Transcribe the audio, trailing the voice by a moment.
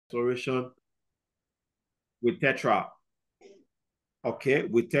exploration with Tetra. Okay,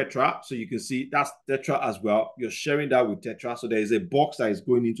 with Tetra. So you can see that's Tetra as well. You're sharing that with Tetra. So there is a box that is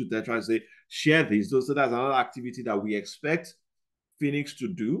going into Tetra and say, share this. So that's another activity that we expect Phoenix to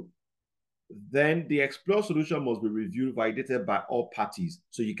do. Then the Explore solution must be reviewed, validated by all parties.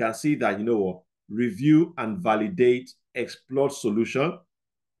 So you can see that, you know what, review and validate Explore solution.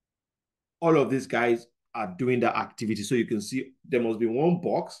 All of these guys are doing that activity. So you can see there must be one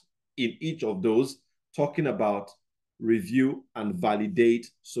box in each of those talking about review and validate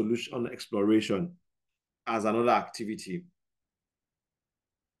solution exploration as another activity.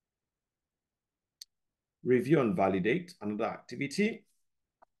 Review and validate, another activity.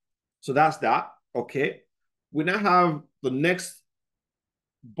 So that's that. Okay. We now have the next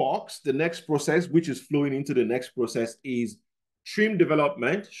box, the next process, which is flowing into the next process is trim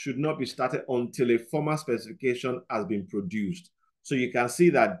development should not be started until a formal specification has been produced. So you can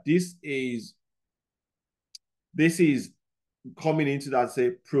see that this is coming into that,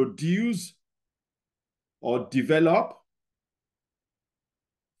 say, produce or develop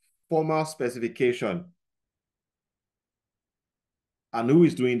formal specification. And who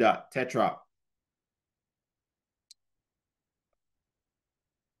is doing that? Tetra.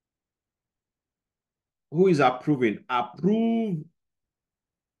 Who is approving? Approved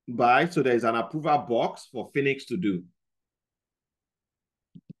by, so there is an approval box for Phoenix to do.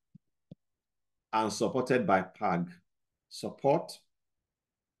 And supported by PAG. Support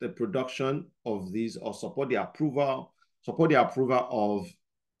the production of these or support the approval of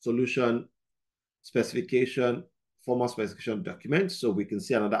solution specification, formal specification documents. So we can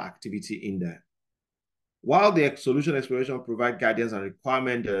see another activity in there. While the solution exploration provide guidance and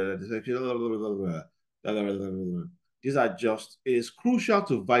requirement, these are just, it is crucial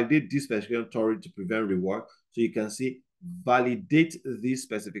to validate this specification thoroughly to prevent rework. So you can see validate this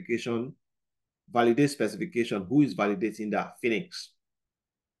specification, validate specification. Who is validating that? Phoenix.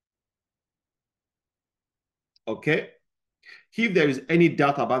 Okay. If there is any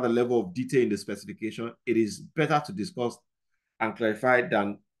doubt about the level of detail in the specification, it is better to discuss and clarify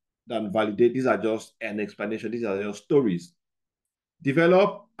than validate. These are just an explanation. These are just stories.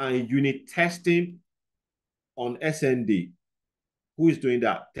 Develop and unit testing on SND. Who is doing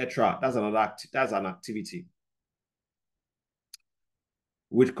that? Tetra. That's an activity.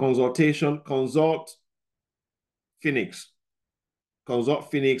 With consultation, consult Phoenix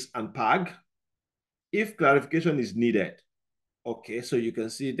and PAG. If clarification is needed, okay, so you can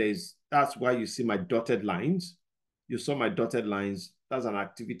see that's why you see my dotted lines. You saw my dotted lines. That's an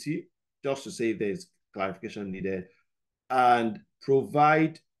activity just to say there's clarification needed. And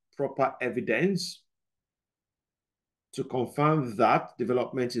provide proper evidence to confirm that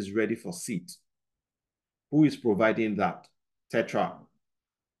development is ready for seat. Who is providing that? Tetra.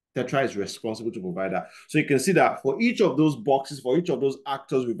 Tetra is responsible to provide that. So you can see that for each of those boxes, for each of those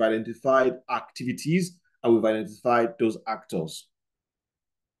actors, we've identified activities and we've identified those actors.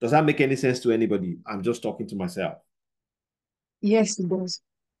 Does that make any sense to anybody? I'm just talking to myself. Yes, it does.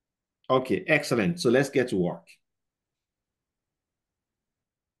 Okay, excellent. So let's get to work.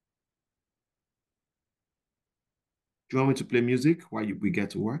 Do you want me to play music while we get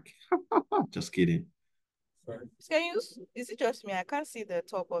to work? Just kidding. Is it just me? I can't see the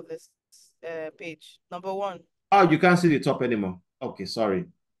top of this page. Number 1. Oh, you can't see the top anymore. Okay, sorry.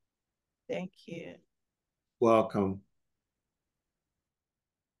 Thank you. Welcome.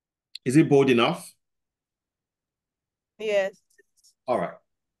 Is it bold enough? Yes. All right.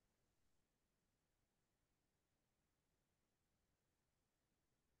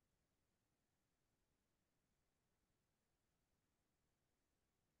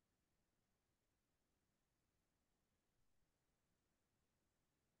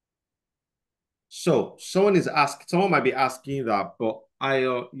 So someone might be asking that, but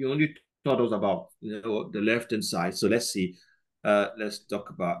you only taught us about the left-hand side. So let's see. Let's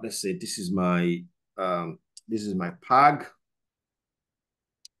talk about, let's say this is my PAG.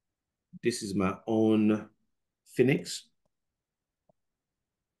 This is my own Phoenix.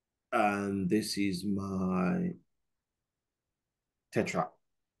 And this is my Tetra.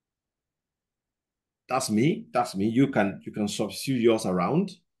 That's me. That's me. You can substitute yours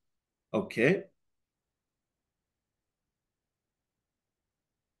around. Okay.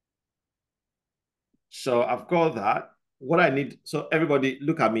 So I've got that. What I need, so everybody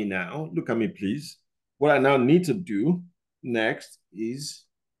look at me now. Look at me, please. What I now need to do next is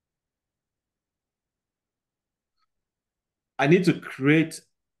I need to create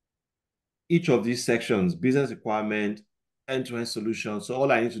each of these sections, business requirement, end-to-end solution. So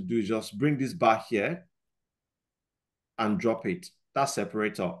all I need to do is just bring this back here and drop it. that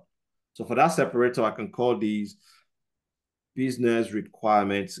separator. So for that separator, I can call these business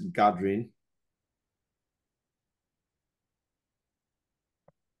requirements gathering.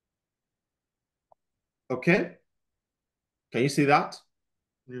 Okay. Can you see that?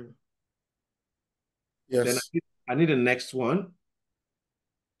 Yeah. Then Yes. I need the next one.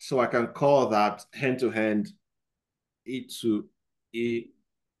 So I can call that end-to-end E to E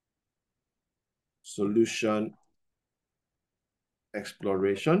solution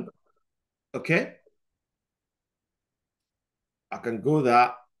exploration. Okay. I can go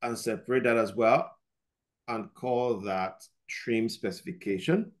that and separate that as well and call that trim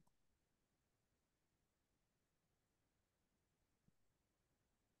specification.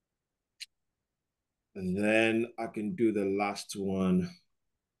 And then I can do the last one.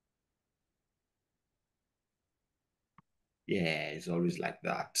 Yeah, it's always like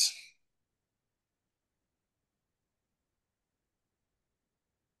that.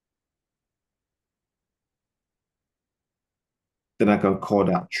 Then I can call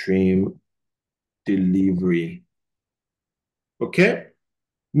that trim delivery. Okay.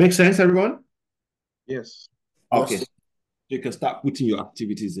 Make sense, everyone? Yes. Okay. Yes. You can start putting your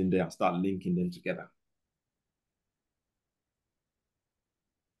activities in there and start linking them together.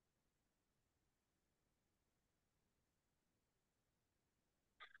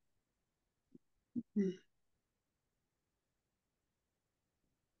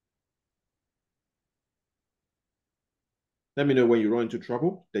 Let me know when you run into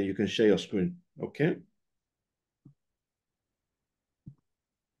trouble, then you can share your screen. Okay.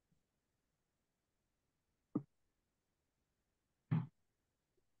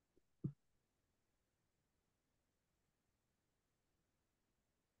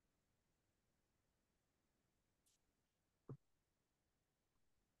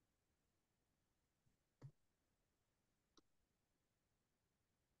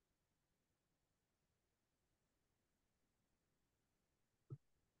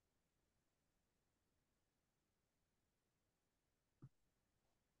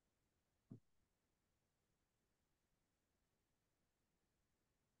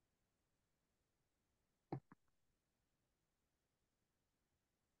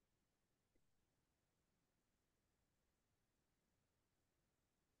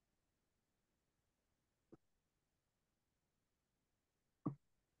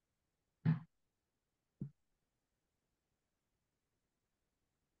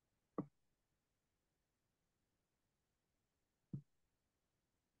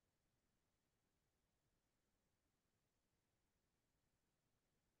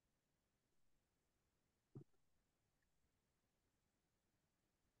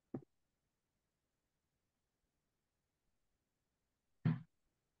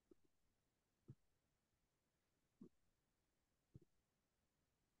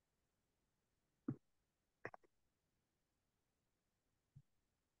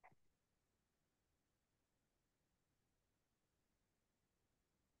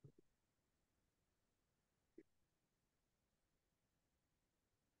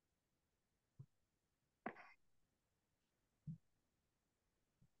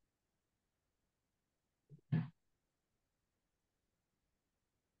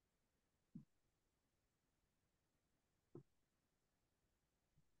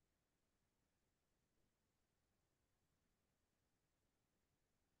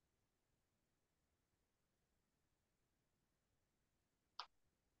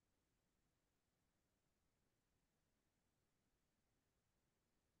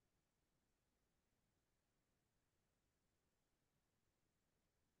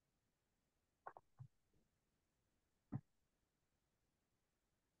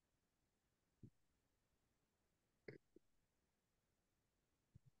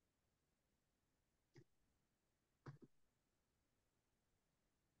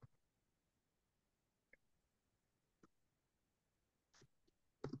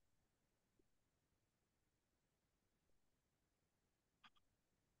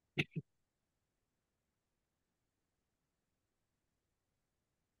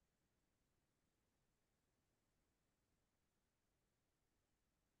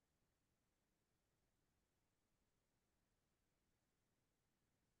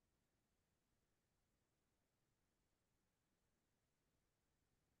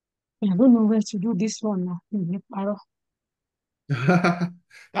 I don't know where to do this one now.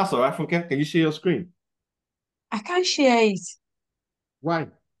 That's all right, Funke. Can you share your screen? I can't share it. Why?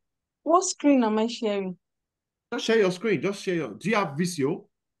 What screen am I sharing? Just share your screen. Just share your. Do you have Visio?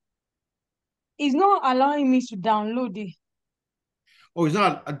 It's not allowing me to download it. Oh, it's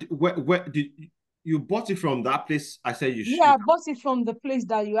not. Where did You bought it from that place. I said you Yeah, I should. bought it from the place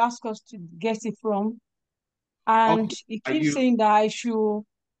that you asked us to get it from. And Okay. it Are keeps you saying that I should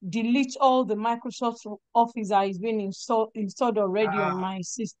delete all the Microsoft Office that is being installed already on my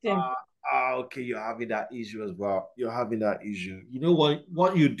system. okay, you're having that issue as well. You're having that issue. You know what?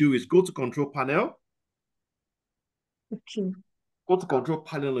 What you do is go to control panel. Okay. Go to control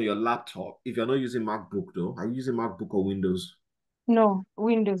panel on your laptop. If you're not using MacBook though, are you using MacBook or Windows? No,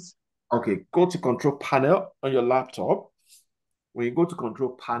 Windows. Okay, go to control panel on your laptop. When you go to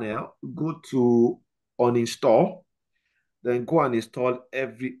control panel, go to uninstall, then go and install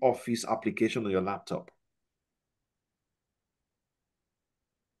every Office application on your laptop.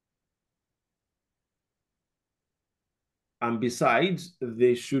 And besides,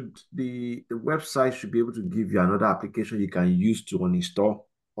 the website should be able to give you another application you can use to uninstall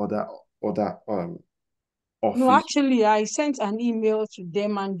other No, Office. actually, I sent an email to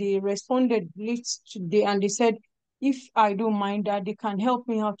them and they responded late today and they said if I don't mind that they can help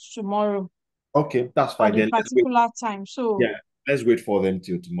me out tomorrow Okay, that's at fine. a Then let's wait. particular time. So Yeah, let's wait for them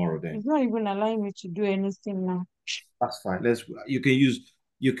till tomorrow then. it's not even allowing me to do anything now. That's fine. You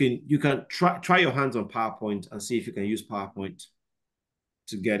can try your hands on PowerPoint and see if you can use PowerPoint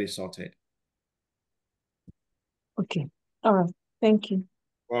to get it sorted. Okay. All right. Thank you.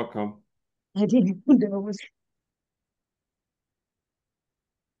 Welcome. I didn't put the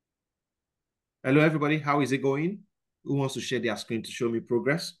Hello, everybody. How is it going? Who wants to share their screen to show me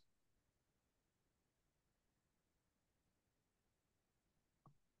progress?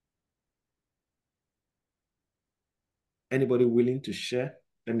 Anybody willing to share?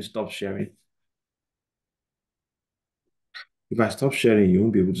 Let me stop sharing. If I stop sharing, you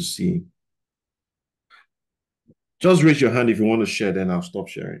won't be able to see. Just raise your hand if you want to share, then I'll stop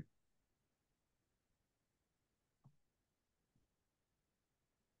sharing.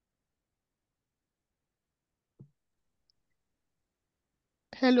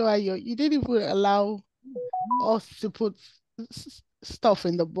 Hello, Ayo. You didn't even allow us to put stuff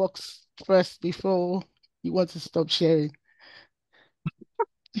in the box first before you want to stop sharing.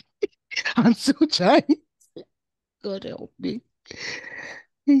 I'm so trying. God help me.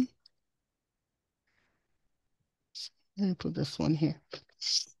 Let me put this one here.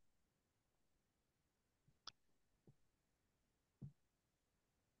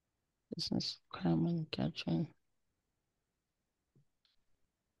 Business crime catching.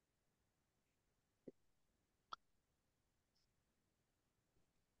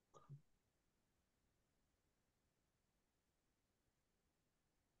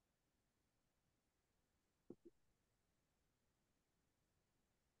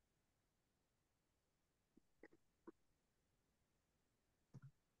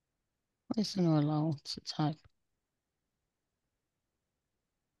 Why is it not allowed to type?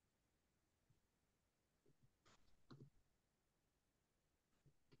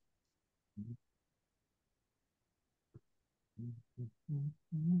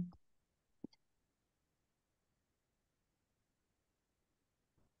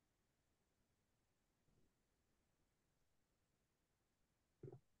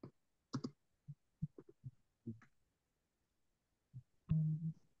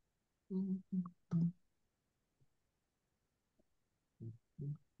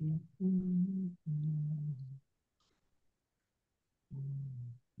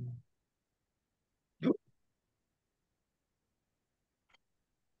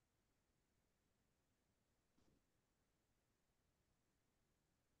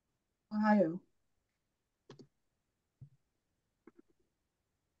 Ohio.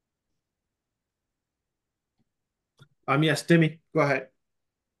 Yes, Timmy, go ahead.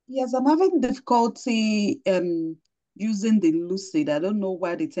 Yes, I'm having difficulty using the Lucid. I don't know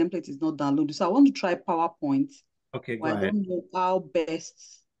why the template is not downloaded. So I want to try PowerPoint, Okay, but go I ahead. don't know how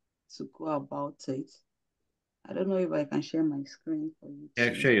best to go about it. I don't know if I can share my screen for you Yeah,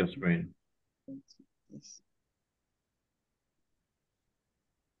 to. share your screen. Yes.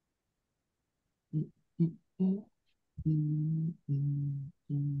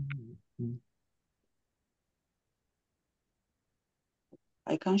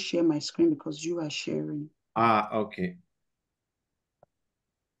 I can't share my screen because you are sharing. Okay.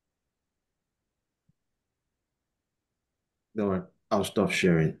 Don't worry. I'll stop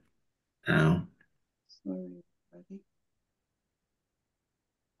sharing now. Sorry, everybody.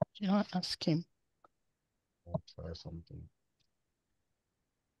 You know, ask him. I'll try something.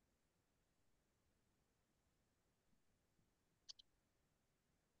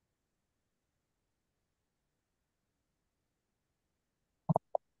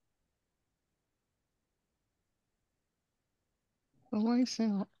 But why is it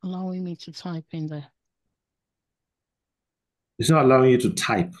not allowing me to type in there? It's not allowing you to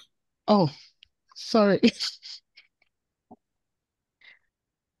type. Oh, sorry.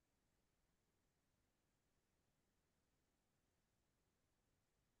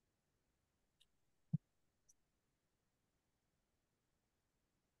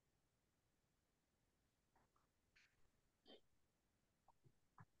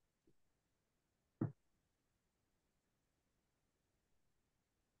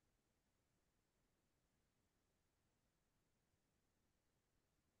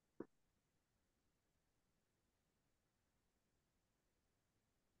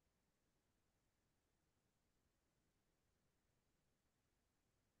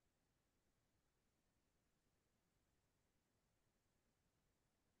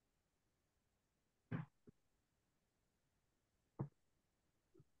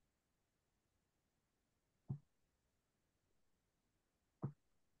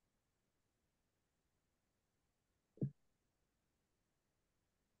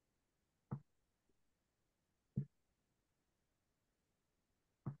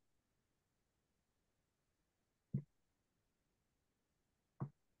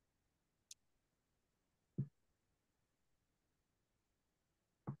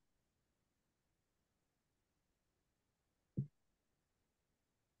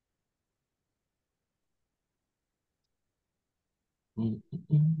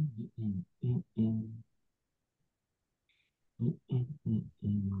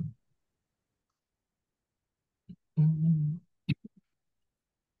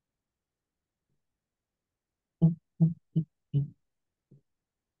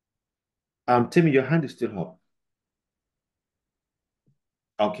 Timmy, your hand is still up.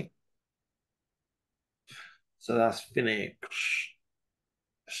 Okay. So that's finished.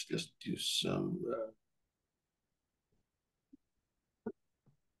 Let's just do some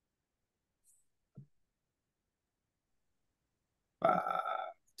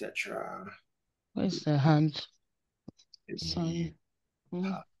tetra. Where's the hand? Can hear Sorry. you.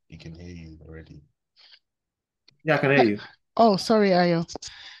 Mm. He can hear you already. Yeah, I can hear you. Oh, sorry, Ayo.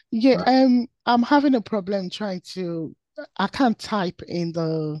 Yeah, I'm having a problem trying to. I can't type in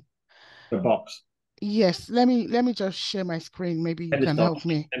the. The box. Yes, let me just share my screen. Maybe you Let me can stop. help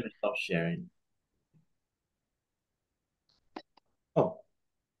me. Let me stop sharing. Oh,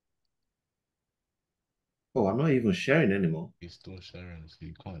 oh, I'm not even sharing anymore. He's still sharing, so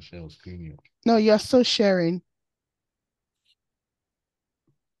you can't share a screen yet. No, you're still sharing.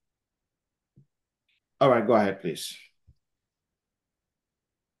 All right, go ahead, please.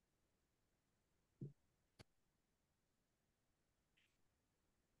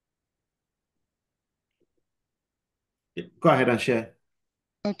 Yeah, go ahead and share.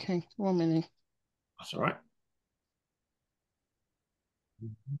 Okay, 1 minute. That's all right.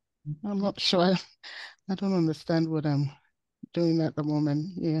 I'm not sure. I don't understand what I'm doing at the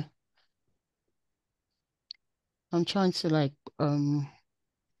moment. Yeah. I'm trying to like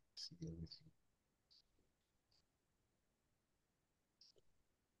See everything.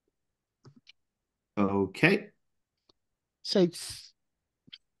 Okay. so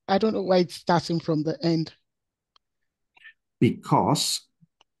I don't know why it's starting from the end. Because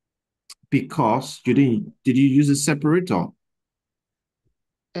you did you use a separator?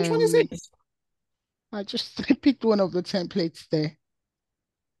 Which one is Um it? I just picked one of the templates there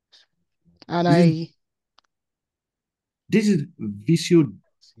and This is I this is Visio.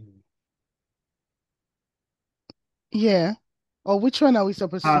 See, yeah. Or which one are we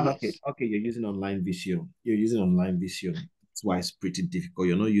supposed to Okay, use? okay, you're using online Visio. You're using online Visio. That's why it's pretty difficult.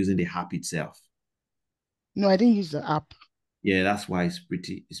 You're not using the app itself. No, I didn't use the app. Yeah, that's why it's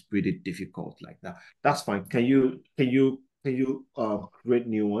pretty difficult like that. That's fine. Can you create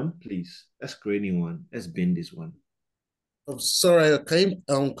new one, please? Let's create new one. Let's bin this one. I'm sorry, can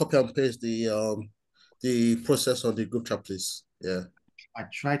you copy and paste the process on the group chat, please? Yeah. I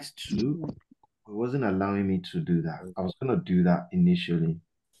tried to, it wasn't allowing me to do that. I was gonna do that initially.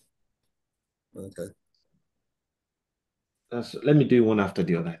 Okay. Let me do one after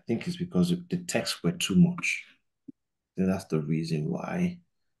the other. I think it's because the texts were too much. And that's the reason why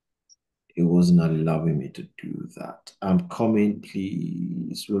it wasn't allowing me to do that. I'm coming,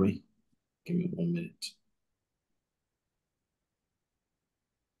 please. Wait, give me 1 minute.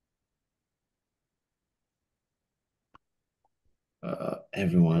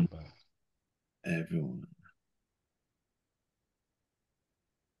 Everyone, everyone.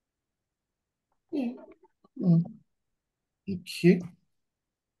 Yeah. Okay.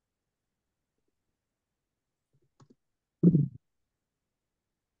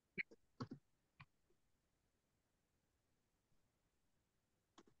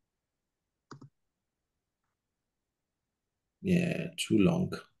 Yeah, too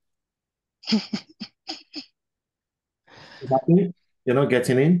long. What's happening? You're not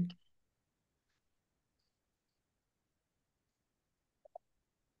getting in?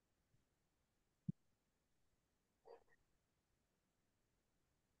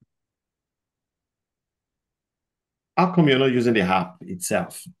 How come you're not using the app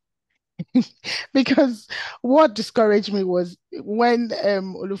itself? Because what discouraged me was when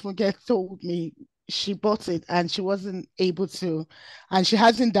Olufunke told me she bought it and she wasn't able to, and she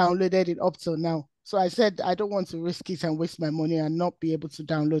hasn't downloaded it up till now. So I said I don't want to risk it and waste my money and not be able to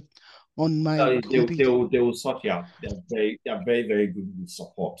download on my computer. They will sort you out. They are very, very good with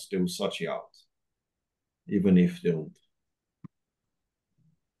support. They will sort you out, even if they don't.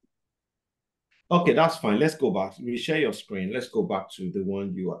 Okay, that's fine. Let's go back. We share your screen. Let's go back to the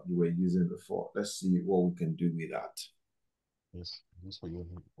one you were using before. Let's see what we can do with that. Yes, this what you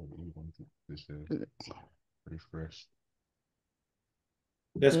want to share. Refresh.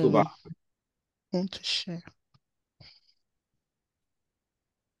 Let's go back. Want to share.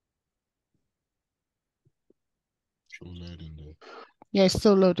 Show loading there. Yeah, it's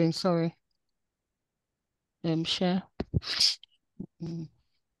still loading. Sorry. Share.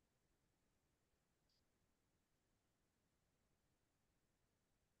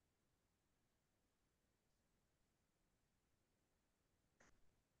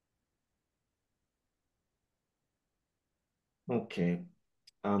 Okay.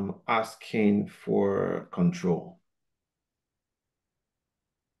 I'm asking for control.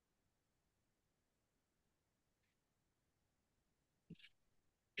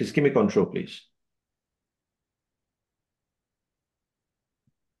 Please give me control, please.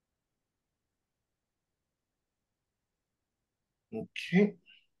 Okay.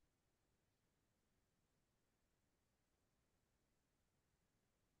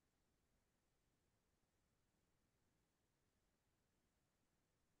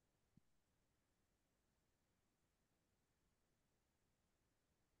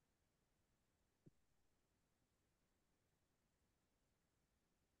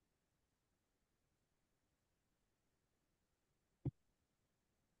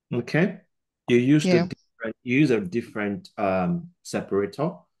 Okay. You used Yeah. you use a different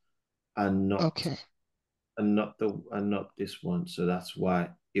separator and not Okay. not this one. So that's why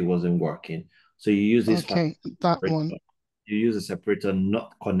it wasn't working. So you use this Okay, that separator. one. You use a separator,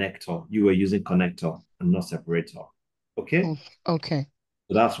 not connector. You were using connector and not separator. Okay. Okay.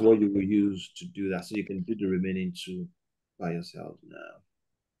 So that's what you will use to do that. So you can do the remaining two by yourself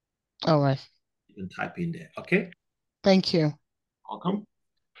now. All right. You can type in there. Okay. Thank you. Welcome.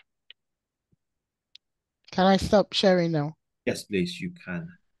 Can I stop sharing now? Yes, please. You can.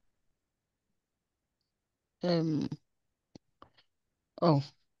 Oh,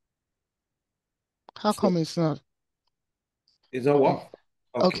 how So come it's not? is that what?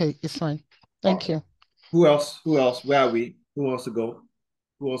 Okay. Okay, it's fine. All Thank right. you. Who else? Who else? Where are we? Who wants to go?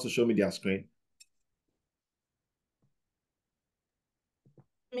 Who wants to show me their screen?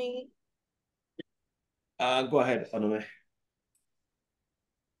 Me. Go ahead, Onome.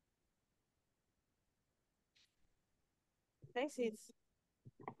 I see it.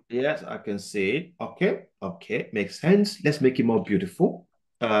 Yes, I can see it. Okay, okay, makes sense. Let's make it more beautiful.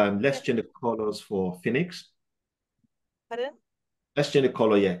 Let's Yeah. change the colors for Phoenix. Pardon? Let's change the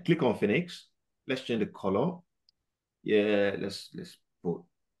color. Yeah, click on Phoenix. Let's change the color. Yeah, let's put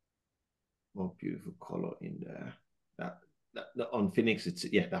more beautiful color in there. That on Phoenix, it's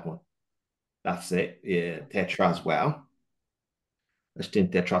yeah, that one. That's it. Yeah, Tetra as well. Let's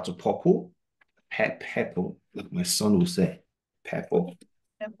change Tetra to purple. Purple, like my son will say. Purple.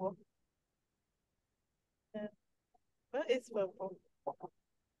 Purple. Yeah. What is purple?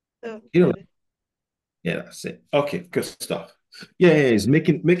 Oh, You know, got it. yeah, that's it. Okay, good stuff. Yeah, it's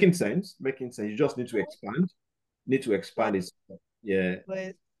making sense. Making sense. You just need to expand. Need to expand it. Yeah.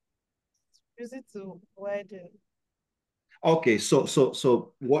 But use it to widen. Okay, so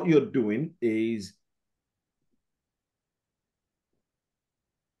what you're doing is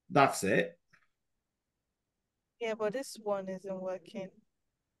that's it. Yeah, but this one isn't working.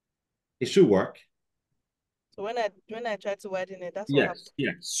 It should work. So when I try to widen it, that's what Yes, happened.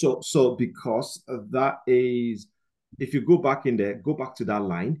 yes. So because that is, if you go back in there, go back to that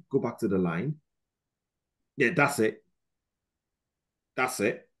line, go back to the line. Yeah, that's it. That's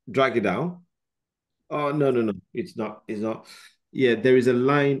it. Drag it down. Oh no, no, no. It's not. It's not. Yeah, there is a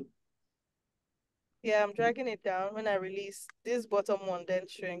line. Yeah, I'm dragging it down. When I release, this bottom one then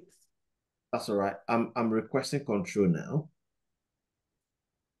shrinks. That's all right. I'm requesting control now.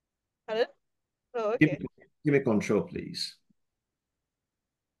 Pardon? Oh, Give okay. me, give me control, please.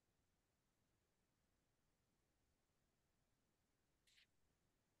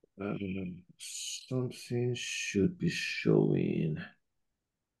 Something should be showing.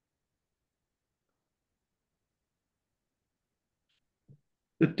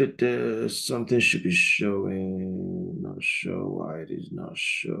 Something should be showing. Not sure why it is not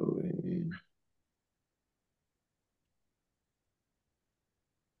showing.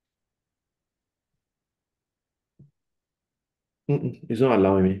 It's not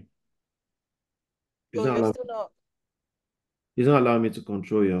allowing me. It's So not you're allowing. still not. It's not allowing me to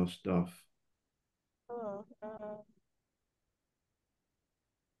control your stuff. Oh,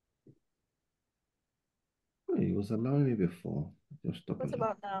 It was allowing me before. Just stop what allowing.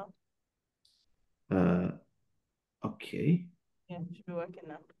 about now? Okay. Yeah, it should be working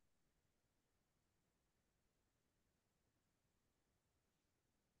now.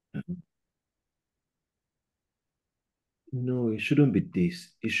 No, it shouldn't be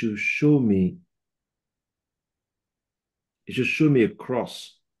this. It should show me. It should show me a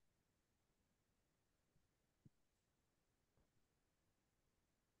cross.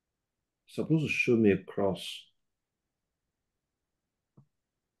 It's supposed to show me a cross.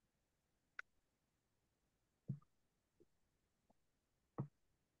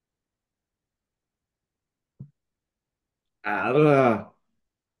 It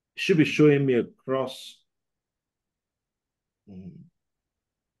should be showing me a cross.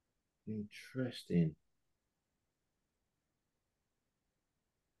 Interesting.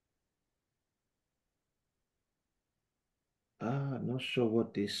 Not sure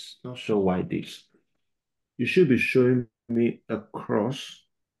what this, not sure why this. You should be showing me a cross.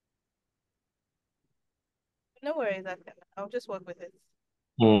 No worries, I'll just work with it.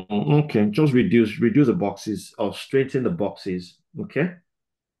 Okay, just reduce the boxes or straighten the boxes. Okay.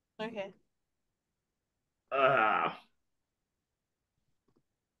 Okay. Ah,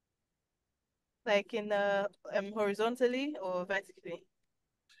 Like in horizontally or vertically?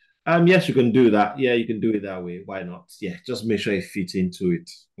 yes, you can do that. Yeah, you can do it that way. Why not? Yeah, just make sure it fits into it.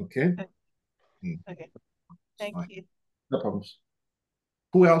 Okay. Okay. Okay. Thank Fine. you. No problems.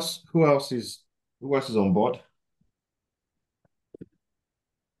 Who else? Who else is on board?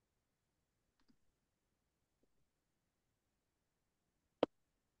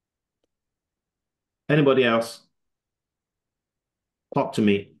 Anybody else? Talk to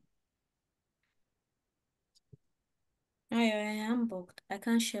me. I am booked. I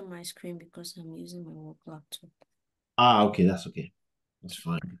can't share my screen because I'm using my work laptop. Okay, that's okay. That's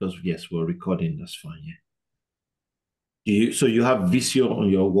fine because yes, we're recording. That's fine. Yeah. So you have Visio on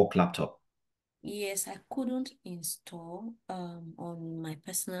your work laptop? Yes, I couldn't install on my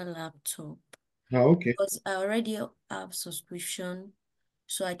personal laptop Okay. because I already have subscription.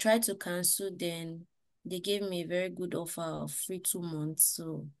 So I tried to cancel, then they gave me a very good offer of free 2 months.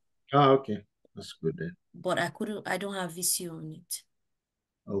 So, Okay. That's good then. but I don't have VC on it.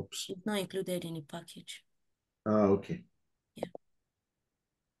 Oops. It's not included in the package. Okay. Yeah.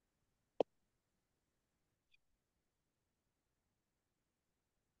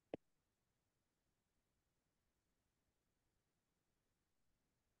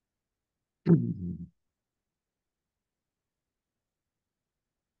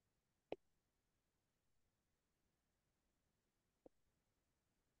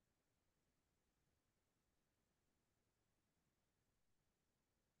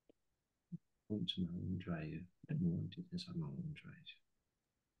 Onto my own drive. I don't want it inside my own drive.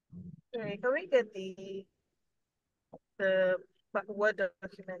 Sorry, can we get the Word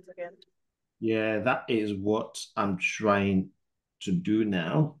document again? Yeah, that is what I'm trying to do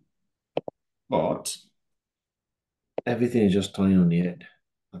now. But everything is just turning on the head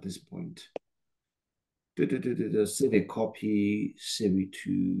at this point. Save a copy, save it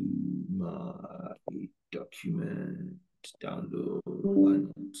to my document, download, why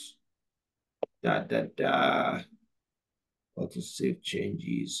not? Auto save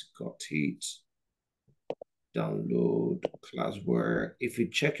changes, got it. Download classwork. If you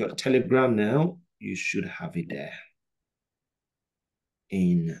check your Telegram now, you should have it there.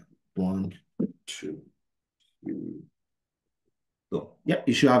 In 1, 2, 3. So yeah,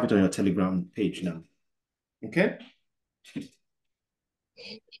 you should have it on your Telegram page now. Okay.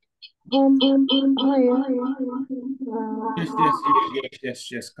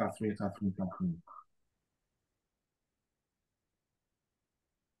 Yes, Catherine.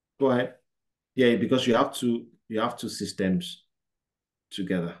 Go ahead. Yeah, because you have two systems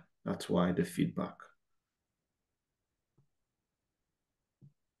together. That's why the feedback.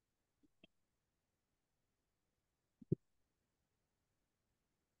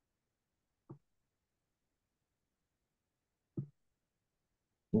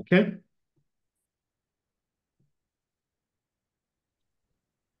 Okay.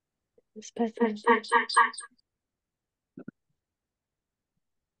 It's better.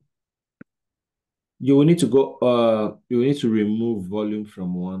 You will need to go, you will need to remove volume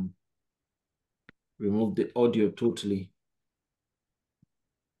from one. Remove the audio totally.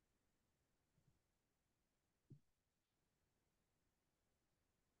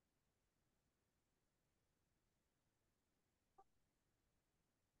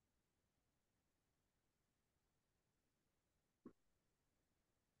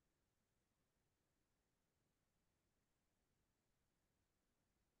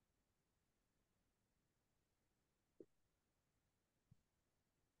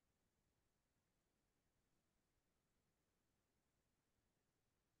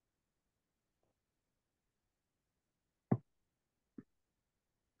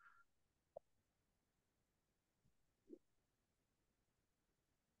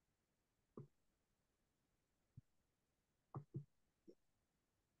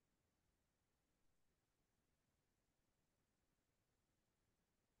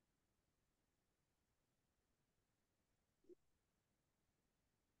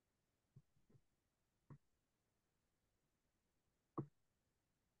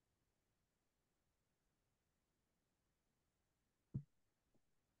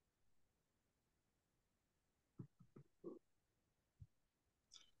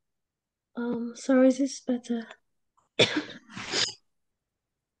 Sorry, is this better?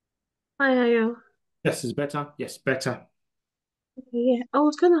 Hi, Ayo. Yes, it's better. Yes, better. Yeah, I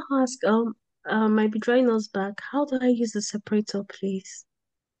was gonna ask, might be drawing us back. How do I use the separator, please?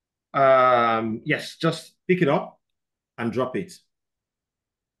 Yes, just pick it up and drop it.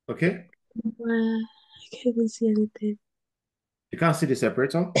 Okay? I can't even see anything. You can't see the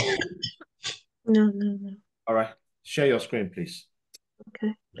separator? No. All right. Share your screen, please.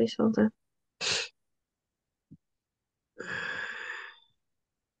 Okay, please hold on.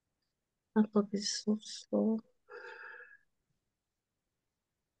 Laptop is so slow.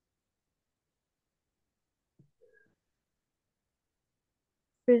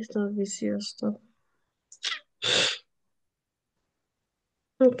 Where's the VCO stuff?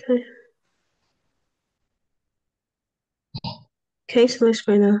 Okay. Can you see my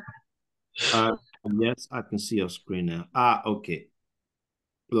screen now? Yes, I can see your screen now. Okay.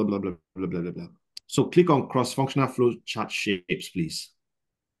 Blah, blah, blah, blah, blah, blah, blah. So click on cross-functional flow chart shapes, please.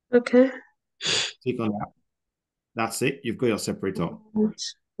 Okay. Click on that. That's it. You've got your separator.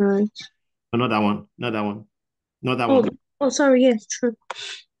 Right. No, not that one. Not that one. Not that Oh, one. oh, sorry. Yes, true.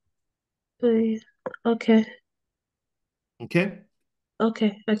 Okay. Okay?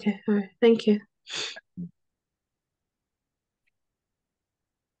 Okay. All right. Thank you.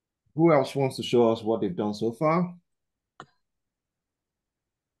 Who else wants to show us what they've done so far?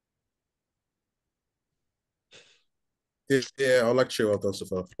 Yeah, I'd like to show what I've done so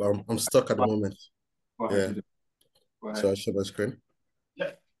far. But I'm stuck at the moment. Go ahead. Go ahead. So I share my screen.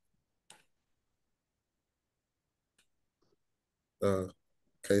 Yeah. Can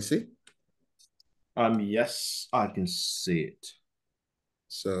you see? Yes, I can see it.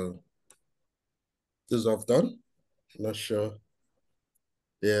 So this is what I've done. I'm not sure.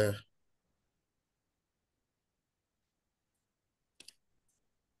 Yeah.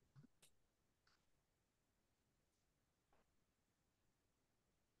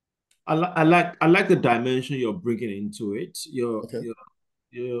 I like the dimension you're bringing into it. Okay.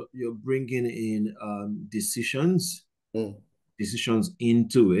 You're bringing in decisions Mm.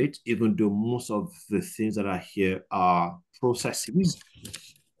 into it, even though most of the things that are here are processes.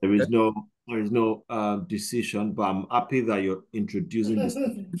 There is no decision, but I'm happy that you're introducing this,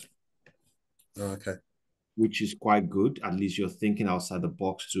 Okay. which is quite good. At least you're thinking outside the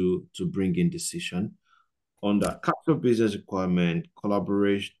box to bring in decision. On the capital business requirement,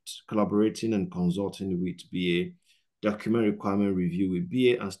 collaborating and consulting with BA, document requirement review with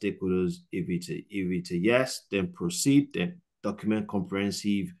BA and stakeholders. If it's a yes, then proceed. Then document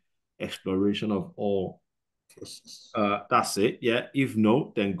comprehensive exploration of all. That's it. Yeah. If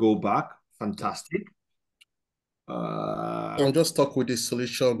no, then go back. Fantastic. I'm just stuck with the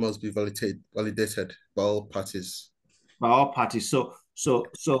solution must be validated by all parties. By all parties. So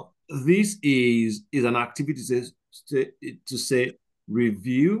this is an activity to say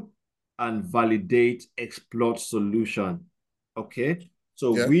review and validate explored solution. Okay.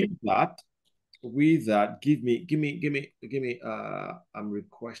 So Yeah. with that, give me I'm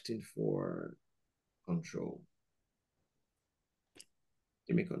requesting for control.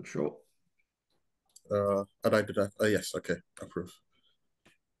 Give me control. How do I do that? Oh yes, okay. Approve.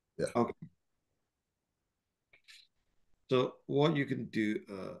 Yeah. Okay. So what you can do,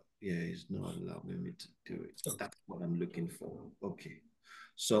 yeah, it's not allowing me to do it. That's what I'm looking for. Okay.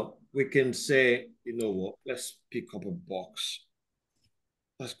 So we can say, you know what, let's pick up a box.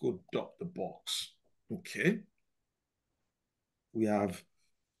 Let's go dot the box. Okay. We have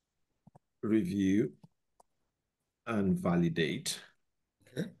review and validate.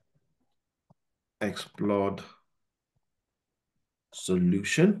 Okay. Explored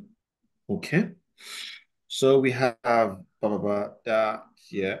solution. Okay. So we have that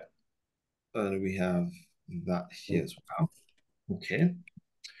here, and we have that here as well. Okay.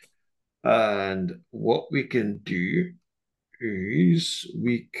 And what we can do is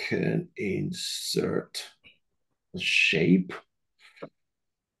we can insert a shape,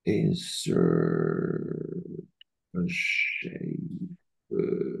 insert a shape,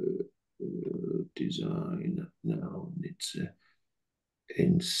 design. Now it's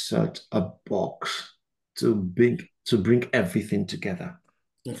insert a box to bring everything together.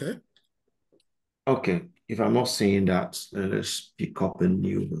 Okay. Okay, if I'm not saying that, let's pick up a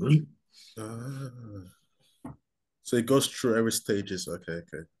new one. So it goes through every stages. Okay,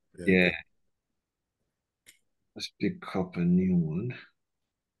 okay. Yeah. Let's pick up a new one.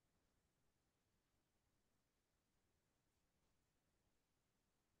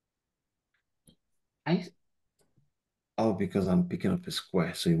 Oh, because I'm picking up a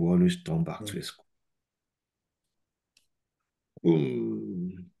square, so it will always turn back to a square.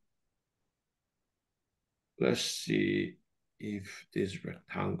 Let's see if this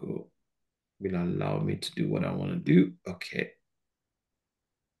rectangle will allow me to do what I want to do. Okay.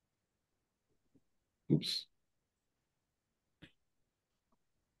 Oops.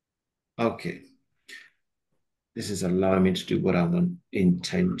 Okay. This is allowing me to do what I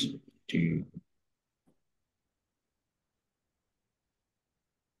intend to do.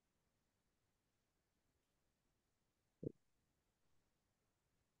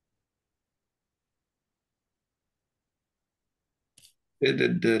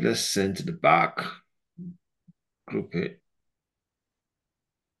 Let's send to the back. Group it.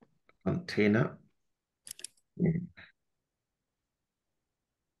 Container.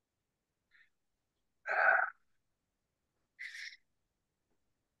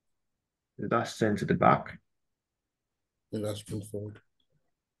 That's sent to the back. And that's bring forward.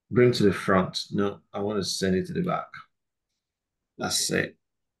 Bring to the front. No, I want to send it to the back. That's it.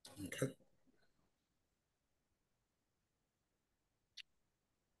 Okay.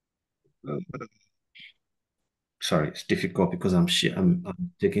 Sorry, it's difficult because I'm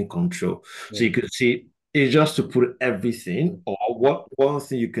taking control. Yeah. So you can see it's just to put everything, or one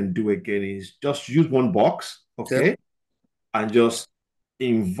thing you can do again is just use one box, okay, yep, and just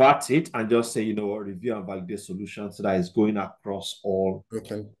invert it and just say, you know what, review and validate solution, so that it's going across all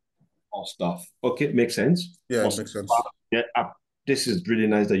stuff. Okay, makes sense? Yeah, it makes sense. Yeah, this is really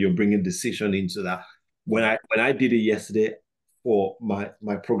nice that you're bringing decision into that. When I did it yesterday for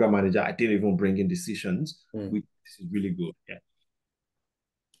my program manager, I didn't even bring in decisions. This is really good. Yeah.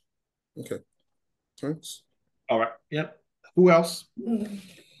 Okay. Thanks. All right. Yep. Who else?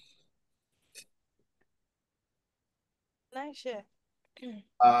 Nice share.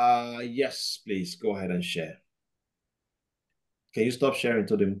 Yes, please go ahead and share. Can you stop sharing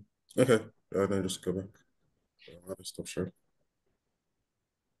to them? Okay. Then just go back. I'll stop sharing.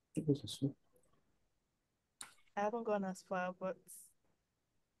 I haven't gone as far, but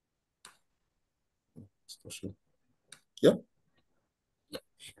stop sharing. Yep.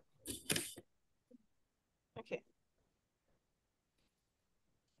 Okay.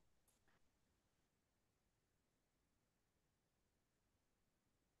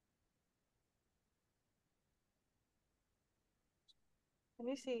 Can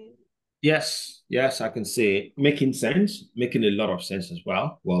you see? Yes, I can see it. Making sense, making a lot of sense as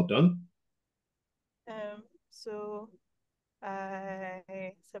well. Well done. So I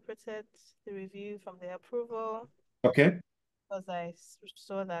separated the review from the approval. Okay. Because I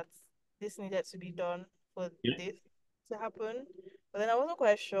saw that this needed to be done for this to happen. But then I wasn't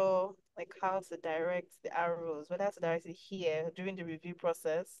quite sure like how to direct the arrows, whether to direct it here during the review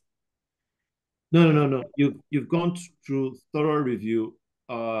process. No. You've gone through thoroughly review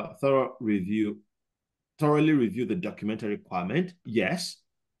the documentary requirement. Yes.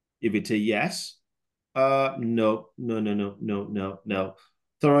 If it's a yes, no.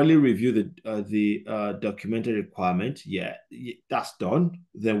 Thoroughly review the documentary requirement. Yeah, that's done.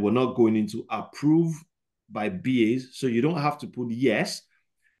 Then we're not going into approve by BAs, so you don't have to put yes,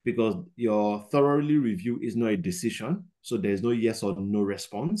 because your thoroughly review is not a decision. So there's no yes or no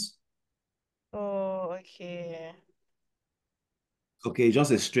response. Oh, okay. Okay,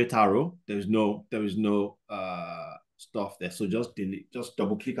 just a straight arrow. There is no stuff there. So just delete, just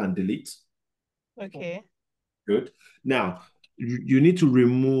double click and delete. Okay. Good. Now, you need to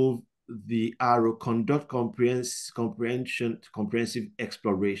remove the arrow, conduct comprehensive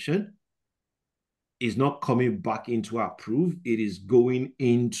exploration. Is not coming back into approve. It is going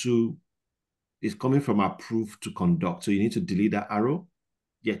into, it's coming from approve to conduct. So you need to delete that arrow.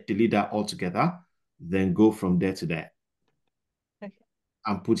 Yeah, delete that altogether. Then go from there to there. Okay.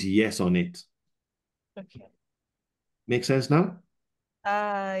 And put yes on it. Okay. Make sense now?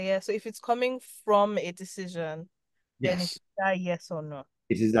 Yeah. So if it's coming from a decision, then Yes. it's that yes or no.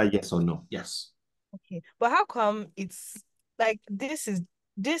 It is that yes or no. Yes. Okay. But how come it's like this is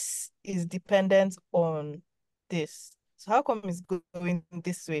dependent on this? So how come it's going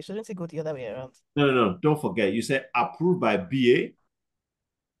this way? Shouldn't it go the other way around? No. Don't forget. You said approved by BA,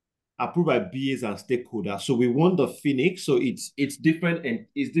 approved by BAs and stakeholders. So we want the Phoenix. So it's different and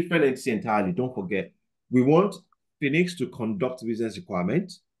it's different entity entirely. Don't forget. We want Phoenix to conduct business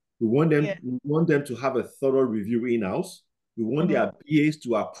requirements. We want them to have a thorough review in-house. We want their BAs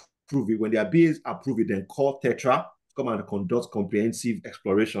to approve it. When their BAs approve it, then call Tetra to come and conduct comprehensive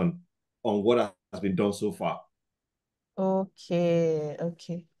exploration on what has been done so far. Okay.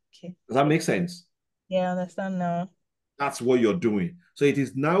 Does that make sense? Yeah, I understand now. That's what you're doing. So it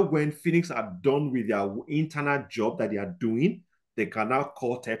is now when Phoenix are done with their internal job that they are doing, they can now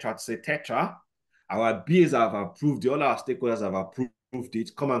call Tetra to say, Tetra, our BAs have approved, all our stakeholders have approved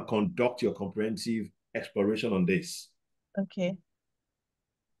it. Come and conduct your comprehensive exploration on this. Okay.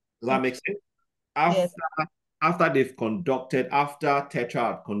 Does that make sense? Yes. After Tetra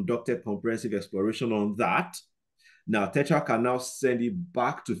had conducted comprehensive exploration on that, now Tetra can now send it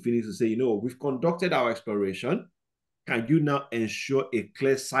back to Phoenix to say, you know, we've conducted our exploration. Can you now ensure a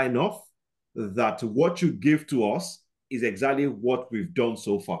clear sign-off that what you give to us is exactly what we've done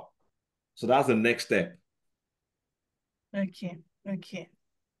so far? So that's the next step. Okay.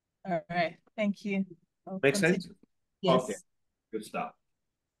 All right. Thank you. Make sense? Yes. Okay. Good stuff.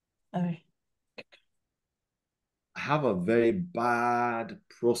 All right. I have a very bad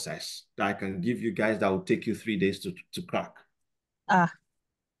process that I can give you guys that will take you 3 days to crack. But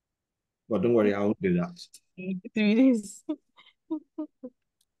don't worry, I won't do that. 3 days.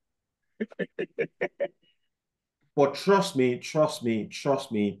 But trust me,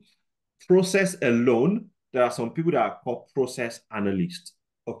 process alone, there are some people that are called process analysts,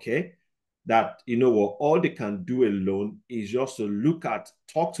 okay? That, you know what, all they can do alone is just to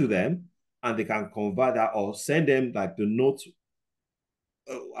talk to them, and they can convert that or send them like the note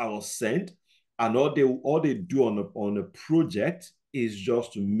I was sent. And all they do on a project is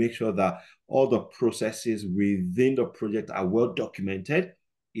just to make sure that all the processes within the project are well documented,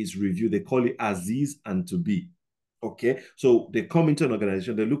 is reviewed. They call it Aziz and to be. Okay, so they come into an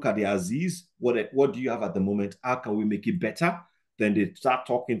organization, they look at the Aziz, what do you have at the moment? How can we make it better? Then they start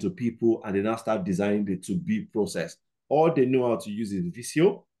talking to people and they now start designing the to be process. All they know how to use is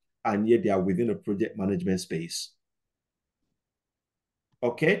Visio, and yet they are within a project management space.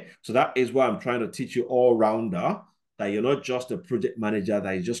 Okay, so that is why I'm trying to teach you all rounder, that you're not just a project manager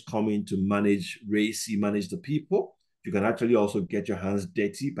that is just coming to manage the people. You can actually also get your hands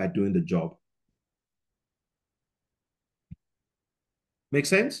dirty by doing the job. Make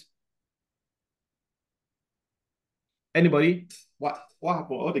sense? Anybody? What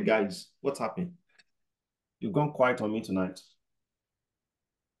happened? All the guys, what's happening? You've gone quiet on me tonight.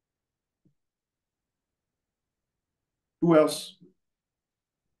 Who else?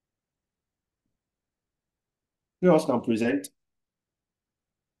 Who else can present?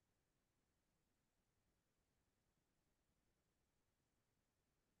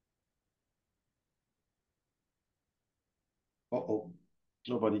 Uh-oh.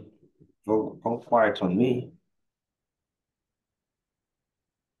 Nobody. Gone quiet on me.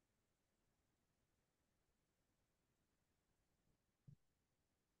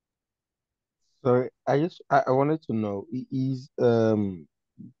 Sorry, I wanted to know is what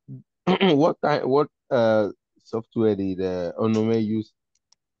software did Onome use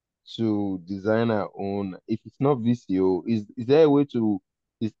to design our own? If it's not Visio, is there a way to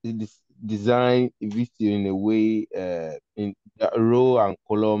design Visio in a way in the row and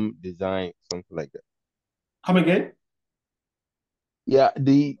column design, something like that? Come again? Yeah,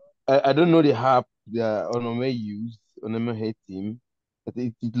 I don't know the app the Onome used, Onome head team, but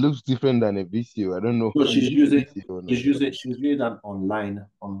it looks different than a Visio. I don't know. No, Is she's it using Visio or not? she's using an online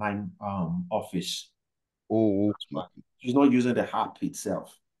office. Oh, okay. She's not using the app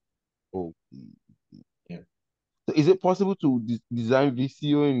itself. Okay. Yeah. So is it possible to design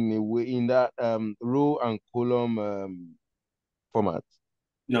VCO in a way in that row and column format?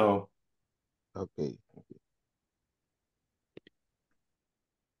 No. Okay.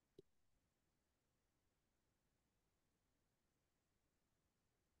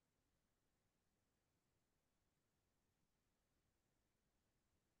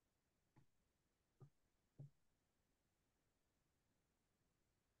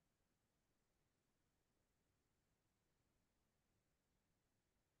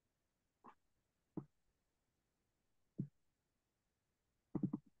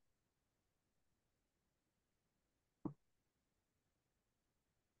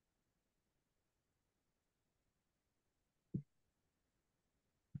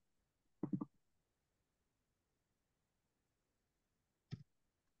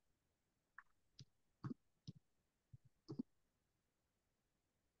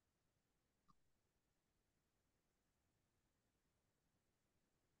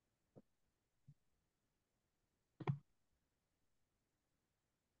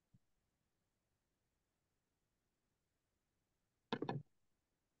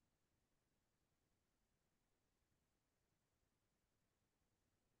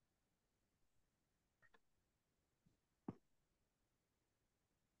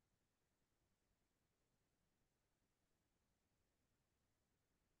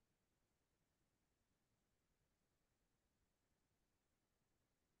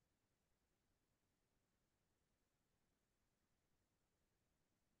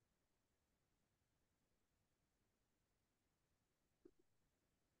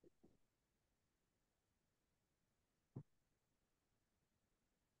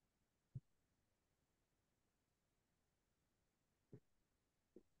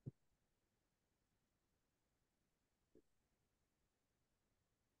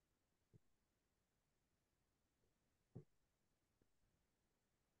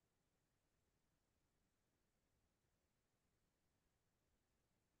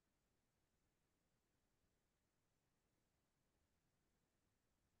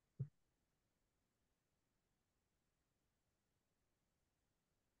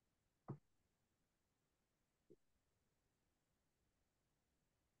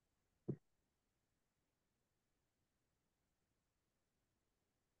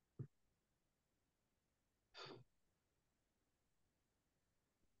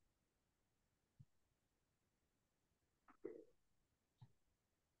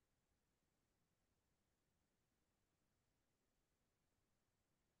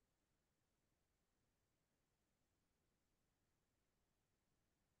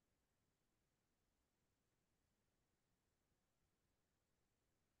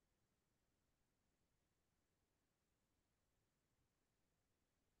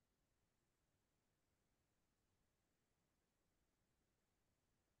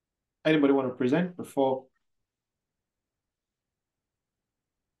 Anybody want to present before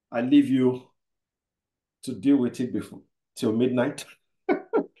I leave you to deal with it before till midnight?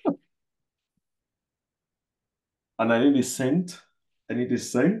 And I need it sent. I need it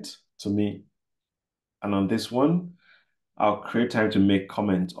sent to me. And on this one, I'll create time to make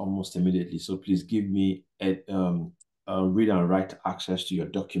comments almost immediately. So please give me a read and write access to your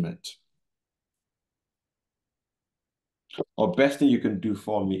document. Or best thing you can do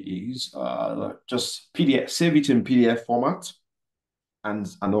for me is just PDF, save it in PDF format and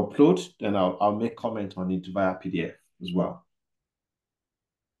upload. Then I'll make comment on it via PDF as well.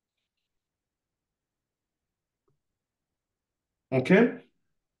 Okay.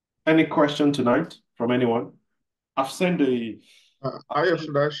 Any question tonight from anyone? I've sent the.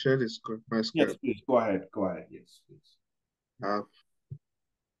 Should I share my screen? Yes, please go ahead. Go ahead. Yes, please.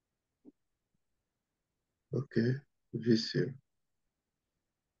 Okay, VC.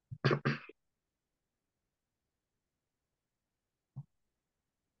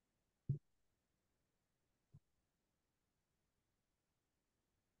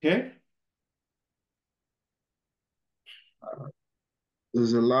 Okay.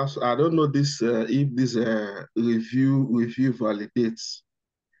 There's a last. I don't know this if this review validates.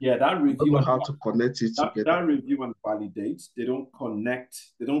 Yeah, that review. I don't know how to connect it together. That review and validates. They don't connect.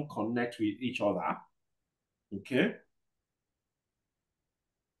 They don't connect with each other. Okay.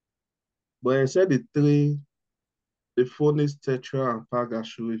 But I said the phonics, tetra, and paga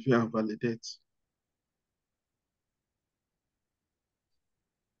should review and validate.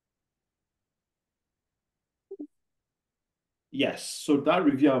 Yes. So that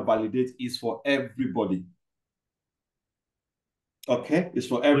review and validate is for everybody. Okay, it's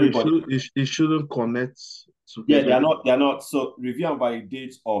for everybody. It shouldn't connect together. Yeah, they are not. So review and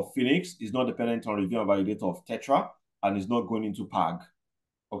validate of Phoenix is not dependent on review and validate of Tetra, and is not going into PAG.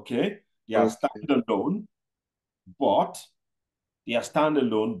 Okay, they are standalone, but they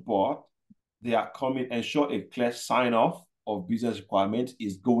are coming. Ensure a clear sign off of business requirement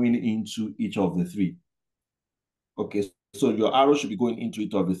is going into each of the three. Okay, so your arrow should be going into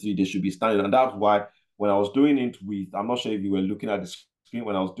each of the three. They should be standard, and that's why when I was doing it with, I'm not sure if you were looking at the screen,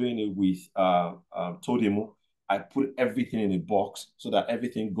 when I was doing it with Todemo, I put everything in a box so that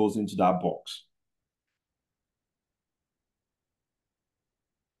everything goes into that box.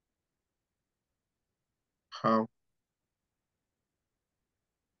 How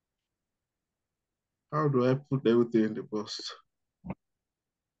do I put everything in the box?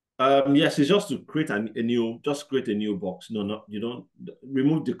 Yes, it's just to create a new box. No, you don't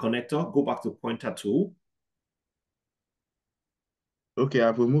remove the connector, go back to pointer tool. Okay,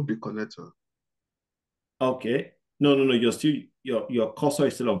 I've removed the connector. Okay. No, you're still your cursor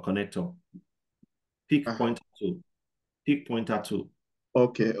is still on connector. Pick pointer tool. Pick pointer tool.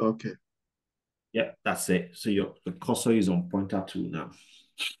 Okay. Yeah, that's it. So the cursor is on pointer tool now.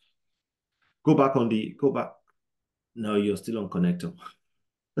 Go back. No, you're still on connector.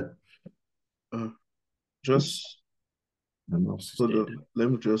 Let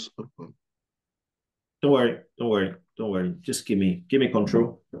me just open. Don't worry. Just give me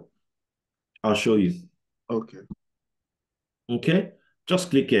control. I'll show you. Okay. Just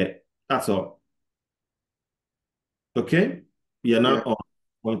click it. That's all. Okay. You're now on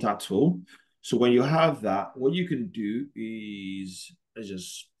pointer tool. So when you have that, what you can do is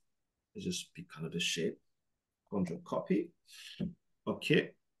let's just pick another shape. Control copy.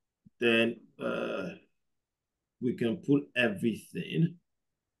 Okay. Then we can put everything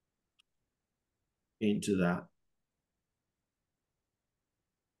into that.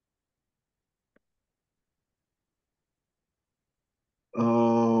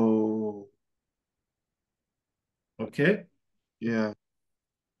 Oh. Okay. Yeah.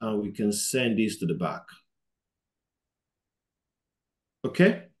 And we can send this to the back.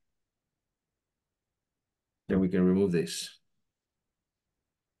 Okay. Then we can remove this.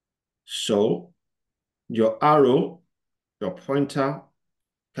 So your arrow, your pointer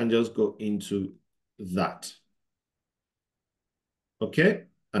can just go into that. Okay.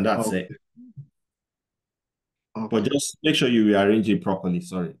 And that's it. Okay. But just make sure you rearrange it properly.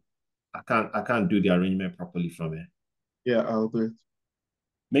 Sorry. I can't do the arrangement properly from here. Yeah, I'll do it.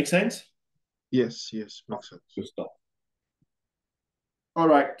 Make sense? Yes, makes sense. Good stuff. All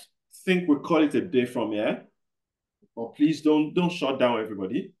right. Think we'll call it a day from here. But please don't shut down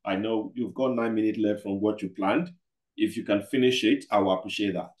everybody. I know you've got 9 minutes left from what you planned. If you can finish it, I will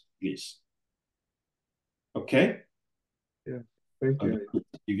appreciate that, please. Okay? Yeah. Thank you.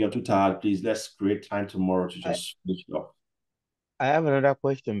 If you're too tired, please let's create time tomorrow to just finish it off. I have another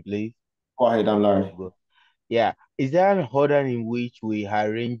question, please. Go ahead, I'm Larry. Yeah. Is there an order in which we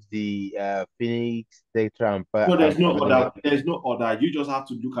arrange the Phoenix, Tetra, So there's and no Pag? order. There's no order. You just have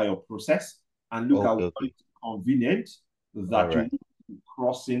to look at your process and look at Okay, what okay. is convenient All that you right.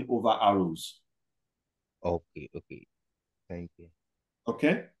 crossing over arrows. Okay, okay. Thank you.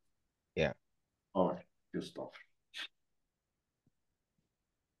 Okay. Yeah. All right. Good stuff.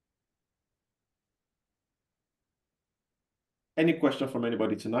 Any question from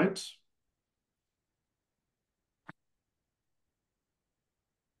anybody tonight?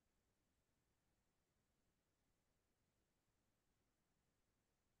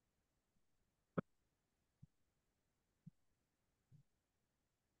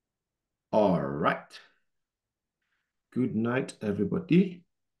 All right. Good night, everybody.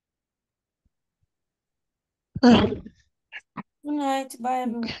 Good night. Bye,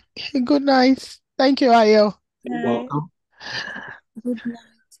 everyone. Good night. Thank you, Ayo. You're welcome. Good night.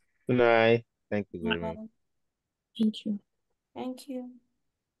 Good night. Thank you very much. Bye. Thank you. Thank you.